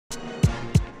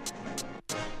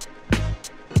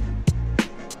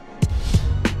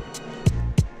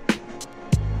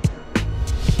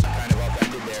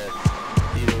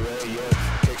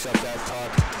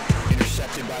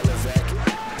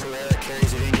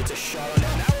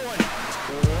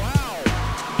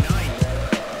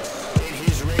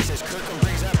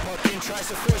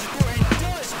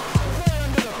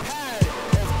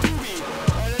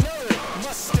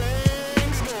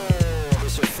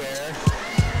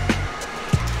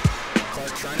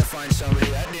trying to find somebody.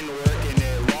 That didn't work, and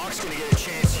Locke's going to get a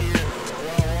chance here.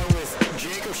 One-on-one with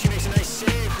Jacob. She makes a nice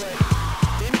save, but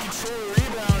didn't control the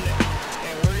rebound,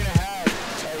 and we're going to have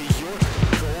a York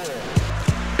goal.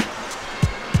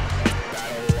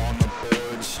 Battle along the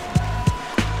boards.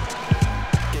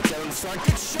 Gets out in front.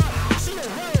 Good shot.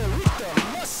 Pereira with the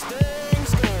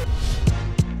Mustangs goal.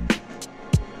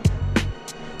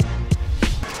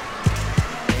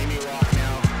 Amy Locke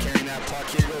now carrying that puck.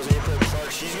 Here goes April Clark.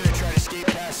 She's going to try to skate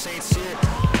past St. Cyr.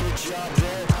 Good job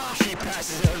there. She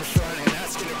passes out in front, and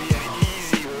that's going to be an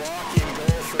easy walk-in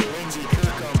goal for Lindsay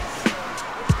Kirkham.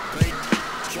 Great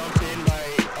jump in by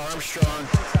Armstrong.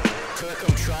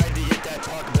 Kirkham tried to get that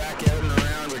puck back out and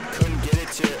around, but couldn't get it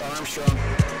to Armstrong.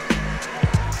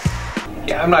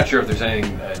 Yeah, I'm not sure if there's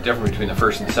anything different between the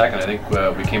first and the second. I think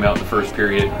we came out in the first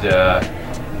period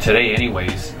today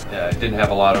anyways. Didn't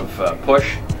have a lot of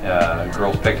push.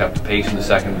 Girls picked up the pace in the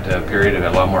second period and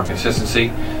had a lot more consistency.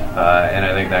 And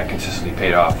I think that consistency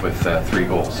paid off with 3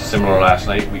 goals. Similar last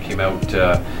night, we came out,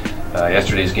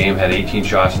 yesterday's game had 18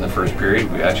 shots in the first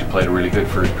period. We actually played a really good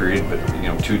first period, but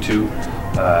 2-2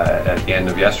 at the end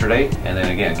of yesterday. And then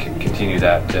again, continue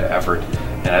that effort.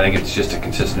 And I think it's just a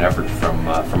consistent effort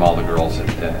from all the girls, and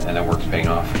that work's paying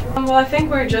off. Well, I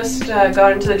think we just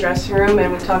got into the dressing room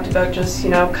and we talked about just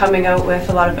coming out with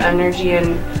a lot of energy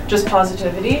and just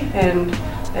positivity, and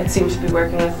it seems to be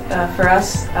working for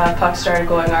us. Puck started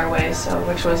going our way,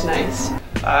 which was nice.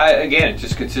 Again,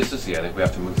 just consistency. I think we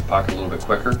have to move the puck a little bit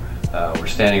quicker. We're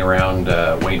standing around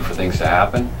waiting for things to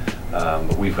happen.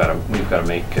 But we've got to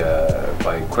make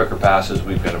by quicker passes.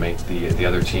 We've got to make the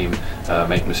other team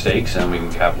make mistakes, and we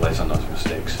can capitalize on those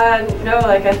mistakes. No,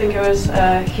 I think it was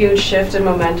a huge shift in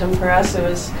momentum for us. It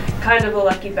was kind of a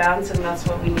lucky bounce, and that's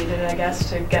what we needed, I guess,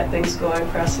 to get things going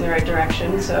for us in the right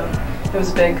direction. So it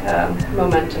was a big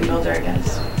momentum builder, I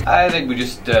guess. I think we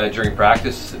just during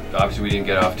practice, obviously we didn't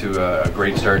get off to a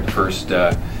great start the first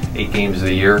 8 games of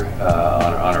the year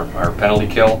on our penalty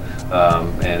kill,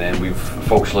 and we've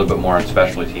focused a little bit more on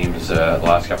specialty teams the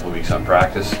last couple of weeks on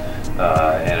practice,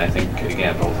 and I think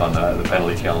again both on the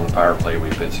penalty kill and the power play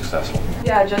we've been successful.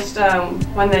 Yeah, just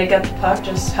when they get the puck,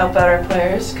 just help out our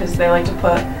players because they like to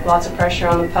put lots of pressure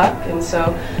on the puck, and so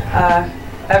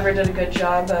Ever did a good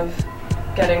job of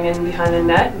getting in behind the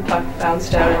net, and puck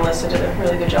bounced out, and Alyssa did a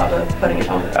really good job of putting it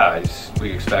home.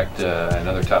 We expect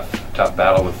another tough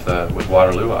battle with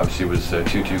Waterloo. Obviously, it was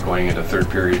 2-2 going into third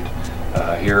period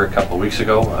here a couple of weeks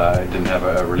ago. Didn't have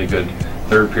a really good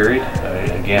third period.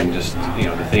 Again, just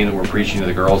the thing that we're preaching to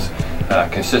the girls: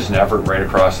 consistent effort right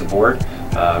across the board.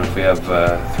 If we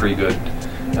have 3 good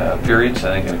periods,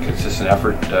 I think a consistent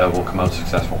effort will come out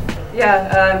successful.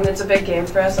 Yeah, it's a big game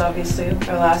for us, obviously.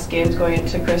 Our last game's going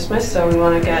into Christmas, so we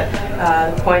want to get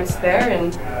points there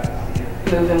and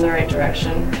move in the right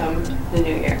direction come